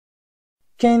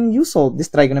can you solve this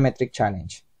trigonometric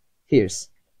challenge? Here's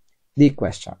the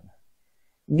question.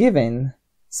 Given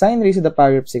sine raised to the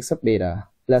power of 6 of beta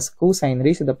plus cosine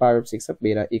raised to the power of 6 of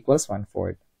beta equals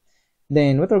 1/4,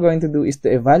 then what we're going to do is to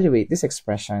evaluate this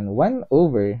expression 1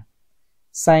 over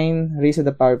sine raised to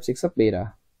the power of 6 of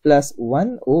beta plus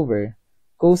 1 over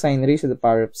cosine raised to the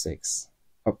power of 6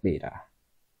 of beta.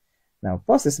 Now,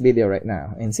 pause this video right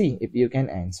now and see if you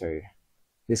can answer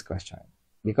this question,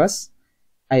 because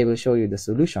I will show you the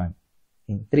solution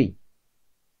in 3,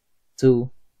 2,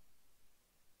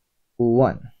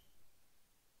 1.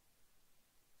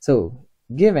 So,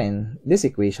 given this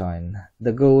equation,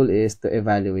 the goal is to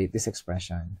evaluate this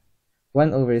expression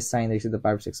 1 over sine raised to the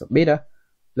power of 6 of beta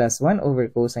plus 1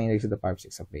 over cosine raised to the power of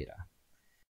 6 of beta.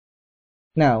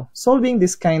 Now, solving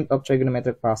this kind of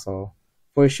trigonometric puzzle,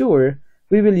 for sure,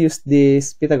 we will use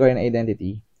this Pythagorean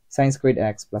identity, sine squared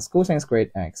x plus cosine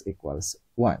squared x equals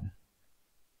 1.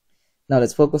 Now,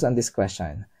 let's focus on this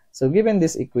question. So, given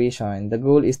this equation, the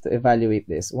goal is to evaluate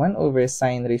this 1 over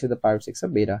sine raised to the power of 6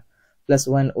 of beta plus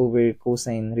 1 over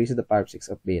cosine raised to the power of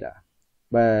 6 of beta.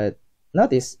 But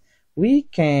notice, we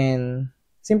can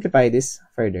simplify this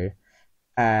further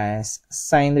as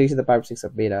sine raised to the power of 6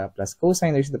 of beta plus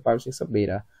cosine raised to the power of 6 of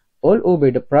beta all over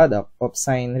the product of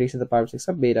sine raised to the power of 6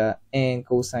 of beta and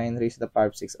cosine raised to the power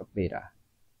of 6 of beta.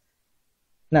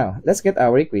 Now, let's get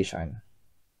our equation.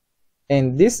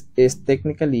 And this is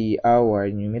technically our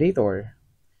numerator.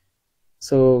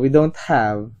 So, we don't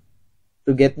have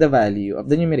to get the value of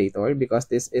the numerator because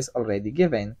this is already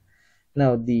given.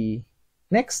 Now, the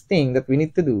next thing that we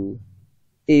need to do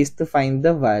is to find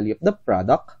the value of the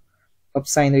product of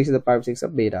sine raised to the power of 6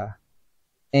 of beta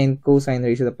and cosine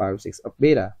raised to the power of 6 of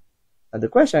beta. Now,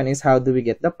 the question is, how do we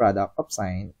get the product of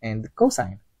sine and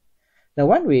cosine? Now,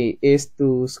 one way is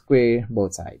to square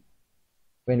both sides.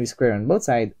 When we square on both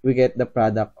sides, we get the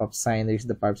product of sine raised to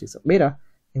the power of 6 of beta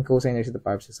and cosine raised to the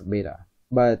power of 6 of beta.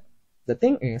 But the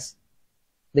thing is,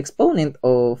 the exponent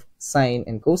of sine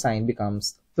and cosine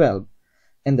becomes 12,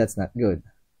 and that's not good.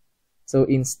 So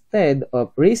instead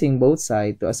of raising both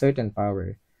sides to a certain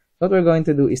power, what we're going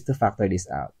to do is to factor this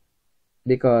out.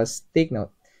 Because, take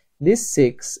note, this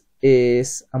 6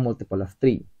 is a multiple of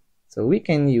 3. So we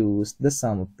can use the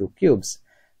sum of 2 cubes.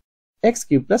 X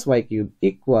cubed plus y cubed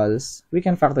equals, we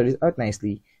can factor this out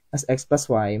nicely as x plus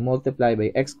y multiplied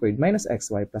by x squared minus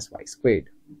xy plus y squared.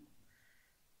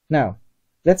 Now,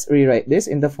 let's rewrite this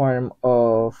in the form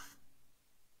of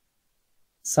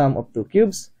sum of 2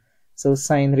 cubes. So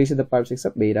sine raised to the power of 6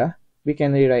 of beta, we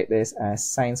can rewrite this as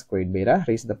sine squared beta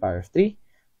raised to the power of 3.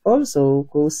 Also,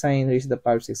 cosine raised to the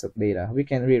power of 6 of beta, we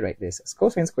can rewrite this as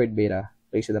cosine squared beta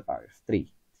raised to the power of 3.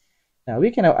 Now,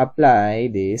 we can now apply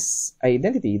this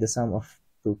identity, the sum of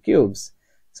 2 cubes.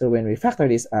 So when we factor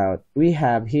this out, we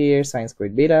have here sine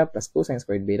squared beta plus cosine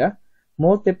squared beta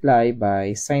multiplied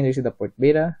by sine raised to the fourth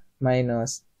beta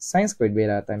minus sine squared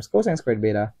beta times cosine squared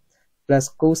beta plus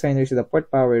cosine raised to the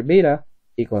fourth power beta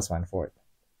equals 1/4.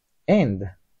 And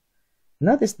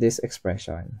notice this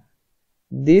expression.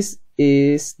 This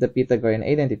is the Pythagorean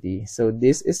identity, so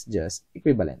this is just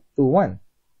equivalent to 1.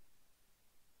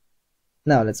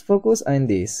 Now, let's focus on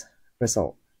this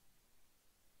result.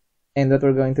 And what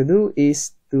we're going to do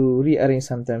is to rearrange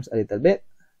some terms a little bit,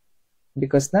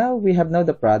 because now we have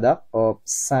the product of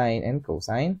sine and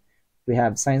cosine. We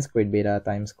have sine squared beta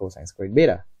times cosine squared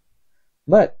beta.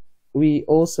 But we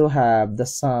also have the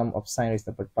sum of sine raised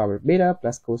to the fourth power of beta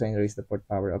plus cosine raised to the fourth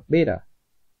power of beta.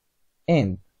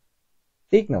 And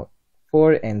take note,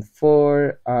 4 and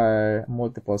 4 are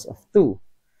multiples of 2.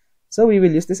 So we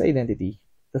will use this identity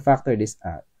to factor this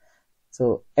out.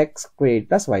 So x squared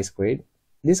plus y squared,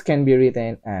 this can be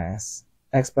written as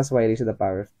x plus y raised to the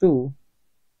power of 2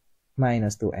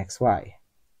 minus 2xy.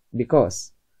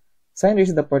 Because sine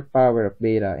raised to the fourth power of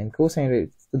beta and cosine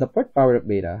raised to the fourth power of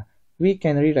beta, we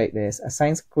can rewrite this as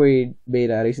sine squared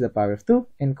beta raised to the power of 2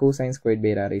 and cosine squared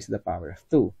beta raised to the power of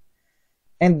 2.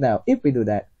 And now, if we do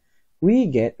that, we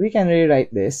can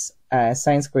rewrite this as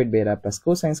sine squared beta plus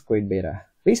cosine squared beta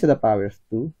raised to the power of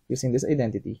 2 using this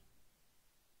identity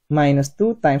minus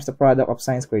 2 times the product of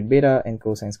sine squared beta and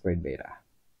cosine squared beta.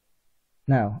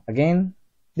 Now, again,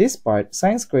 this part,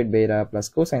 sine squared beta plus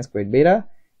cosine squared beta,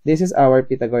 this is our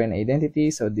Pythagorean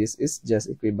identity, so this is just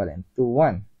equivalent to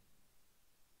 1.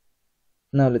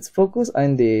 Now, let's focus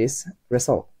on this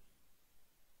result.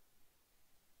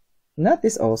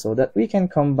 Notice also that we can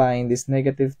combine this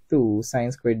negative 2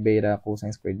 sine squared beta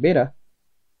cosine squared beta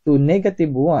to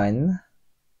negative 1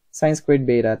 sine squared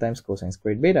beta times cosine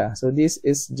squared beta. So this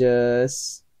is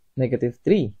just negative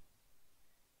 3.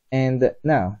 And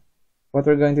now, what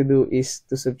we're going to do is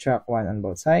to subtract 1 on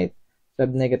both sides. we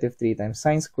have negative 3 times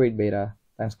sine squared beta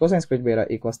times cosine squared beta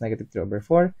equals negative 3 over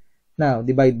 4. Now,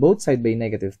 divide both sides by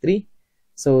negative 3.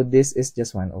 So, this is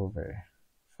just 1 over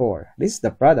 4. This is the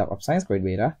product of sine squared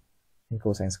beta and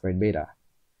cosine squared beta.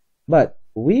 But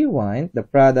we want the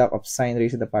product of sine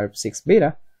raised to the power of 6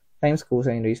 beta times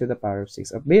cosine raised to the power of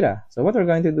 6 of beta. So, what we're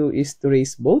going to do is to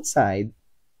raise both sides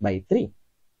by 3.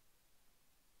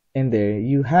 And there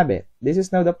you have it. This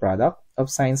is now the product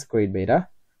of sine squared beta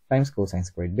times cosine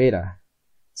squared beta.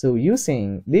 So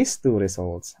using these two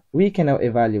results, we can now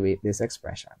evaluate this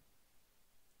expression.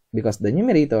 Because the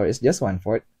numerator is just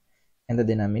 1/4 and the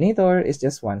denominator is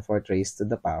just 1/4 raised to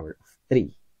the power of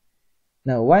 3.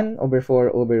 Now 1 over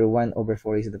 4 over 1 over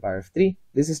 4 raised to the power of 3.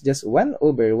 This is just 1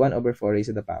 over 1 over 4 raised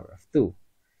to the power of 2.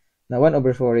 Now 1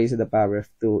 over 4 raised to the power of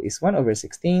 2 is 1 over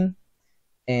 16.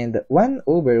 And 1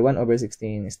 over 1 over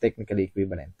 16 is technically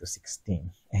equivalent to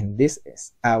 16. And this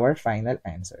is our final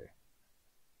answer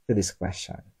to this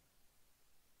question.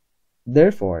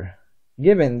 Therefore,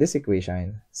 given this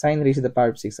equation, sine raised to the power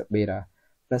of 6 of beta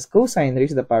plus cosine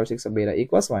raised to the power of 6 of beta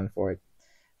equals 1/4,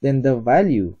 then the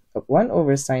value of 1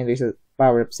 over sine raised to the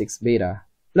power of 6 beta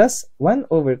plus 1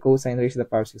 over cosine raised to the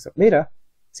power of 6 of beta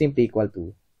simply equal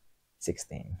to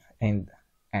 16. And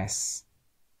as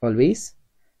always,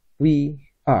 we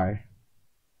are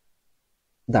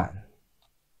done.